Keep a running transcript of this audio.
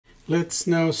Let's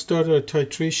now start our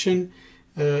titration.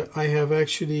 I have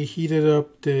actually heated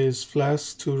up this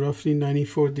flask to roughly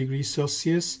 94 degrees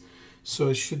Celsius, so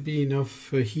it should be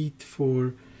enough heat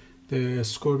for the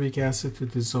ascorbic acid to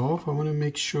dissolve. I want to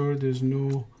make sure there's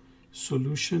no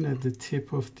solution at the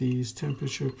tip of this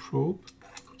temperature probe,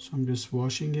 so I'm just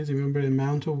washing it. Remember, the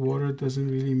amount of water doesn't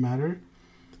really matter,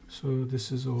 so this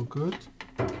is all good.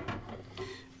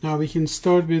 Now we can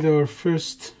start with our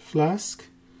first flask.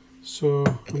 So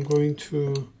I'm going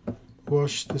to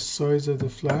wash the sides of the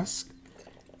flask,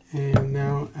 and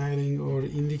now adding our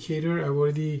indicator. I've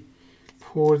already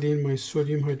poured in my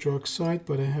sodium hydroxide,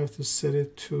 but I have to set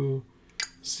it to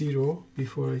 0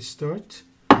 before I start.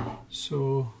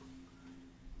 So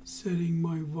setting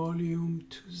my volume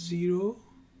to 0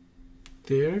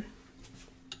 there,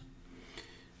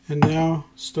 and now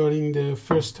starting the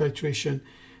first titration.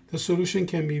 The solution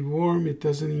can be warm, it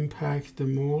doesn't impact the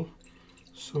mole.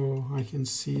 So I can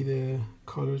see the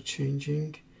color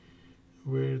changing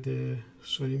where the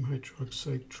sodium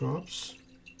hydroxide drops.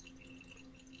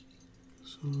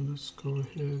 So let's go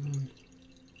ahead and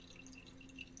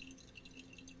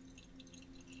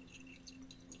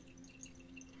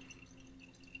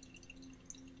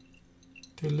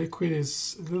the liquid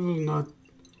is a little not,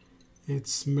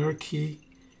 it's murky,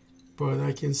 but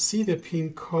I can see the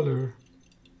pink color.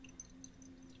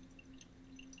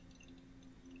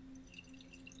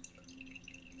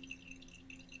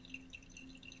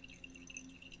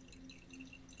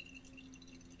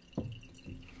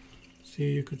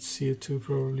 See, you could see it too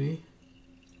probably.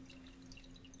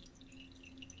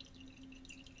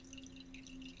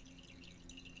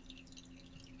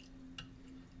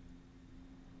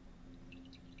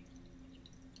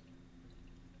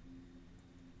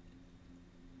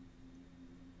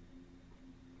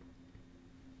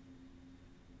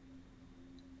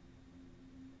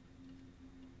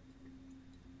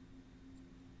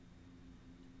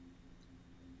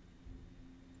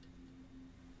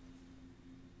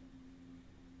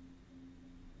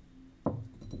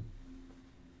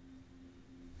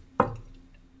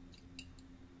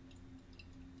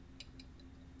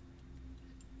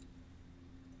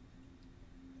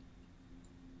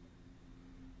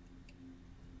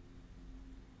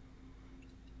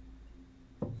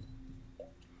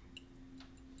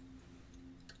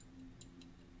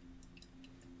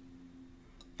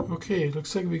 Okay, it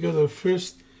looks like we got our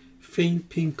first faint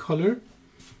pink color,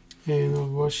 and I'll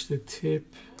wash the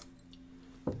tip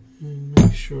and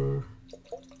make sure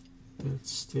that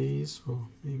stays. Well,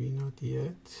 maybe not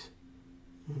yet.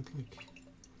 Add like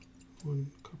one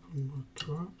couple more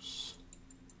drops.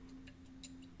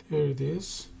 There it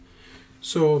is.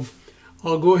 So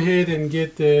I'll go ahead and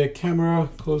get the camera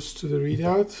close to the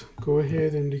readout. Go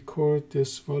ahead and record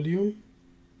this volume.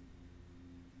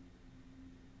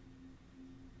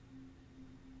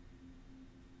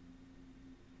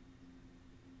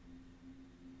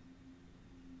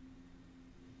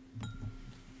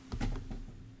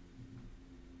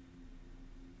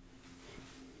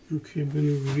 Okay, I'm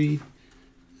going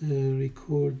to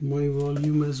record my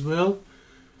volume as well.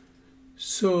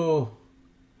 So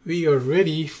we are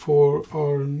ready for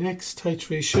our next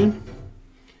titration.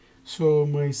 So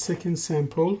my second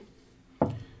sample.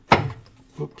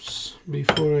 Oops,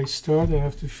 before I start, I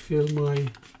have to fill my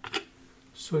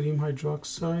sodium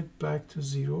hydroxide back to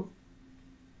 0.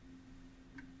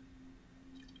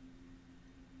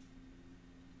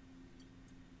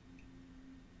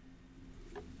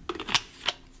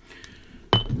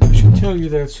 Tell you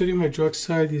that sodium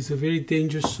hydroxide is a very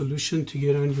dangerous solution to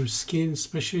get on your skin,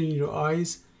 especially in your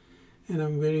eyes, and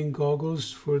I'm wearing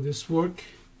goggles for this work.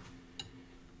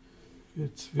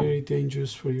 It's very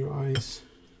dangerous for your eyes.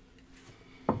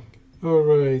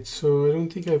 Alright, so I don't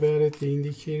think I've added the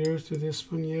indicator to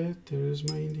this one yet. There is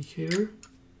my indicator.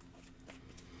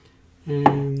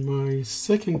 And my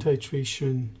second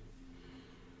titration.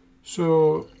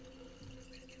 So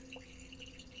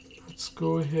let's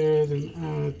go ahead and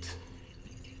add.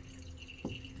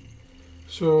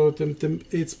 So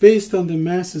it's based on the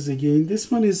masses again. This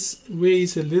one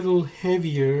weighs a little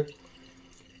heavier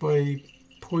by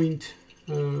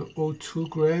 0.02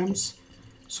 grams.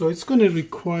 So it's going to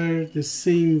require the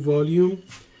same volume.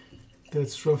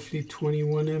 That's roughly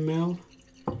 21 ml.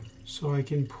 So I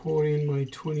can pour in my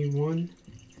 21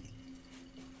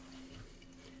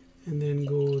 and then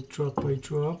go drop by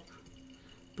drop.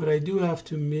 But I do have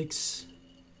to mix,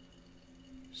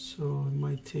 so it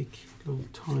might take a little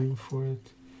time for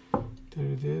it.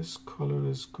 There it is, color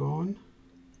is gone,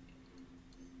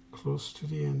 close to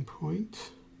the end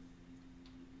point.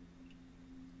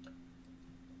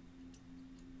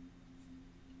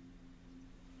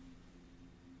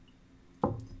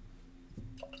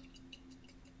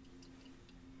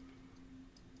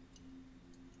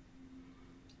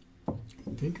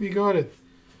 think we got it.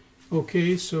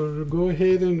 Okay, so go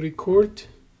ahead and record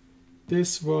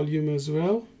this volume as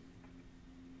well.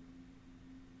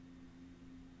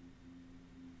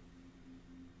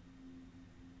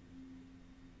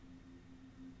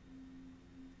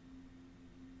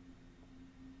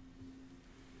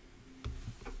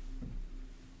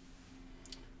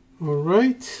 All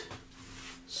right,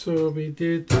 so we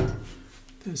did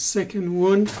the second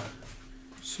one.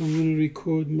 So I'm going to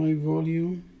record my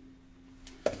volume.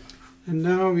 And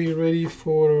now we're ready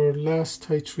for our last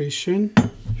titration,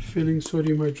 filling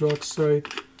sodium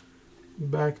hydroxide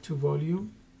back to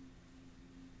volume.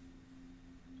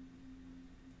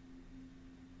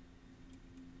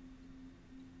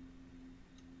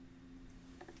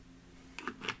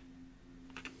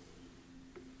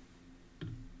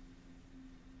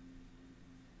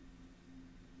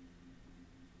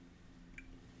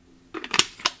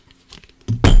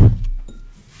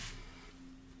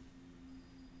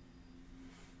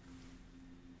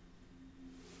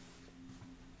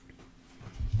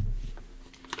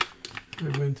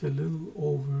 I went a little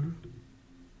over.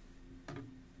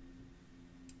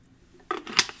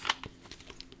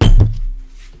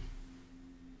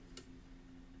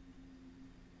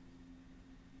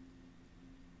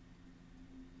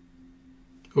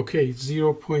 Okay,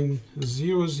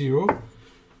 0.00,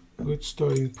 good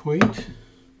starting point.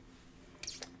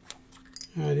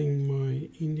 Adding my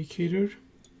indicator.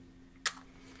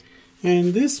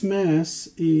 And this mass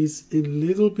is a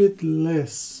little bit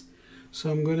less. So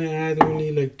I'm going to add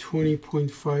only like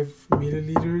 20.5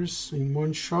 milliliters in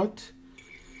one shot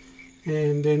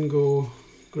and then go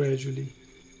gradually.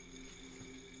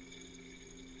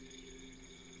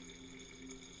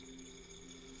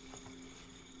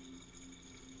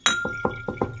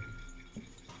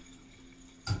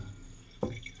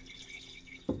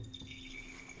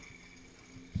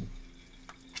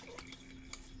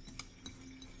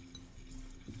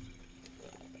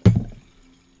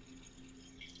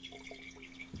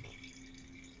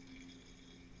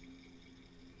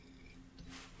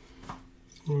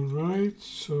 Alright,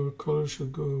 so color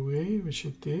should go away, which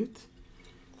it did.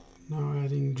 Now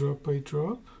adding drop by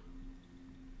drop.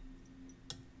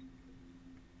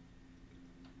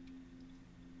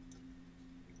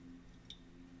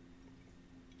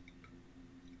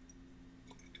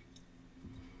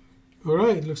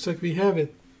 Alright, looks like we have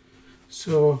it.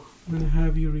 So I'm going to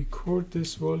have you record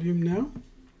this volume now.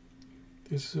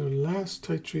 This is our last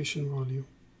titration volume.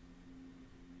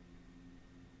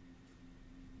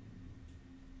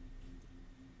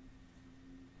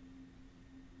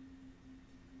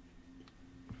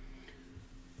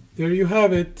 There you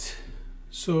have it.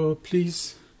 So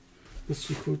please, let's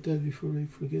record that before I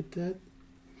forget that.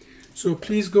 So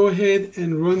please go ahead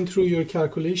and run through your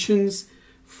calculations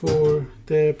for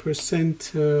the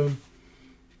percent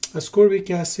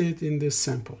ascorbic acid in this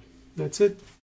sample. That's it.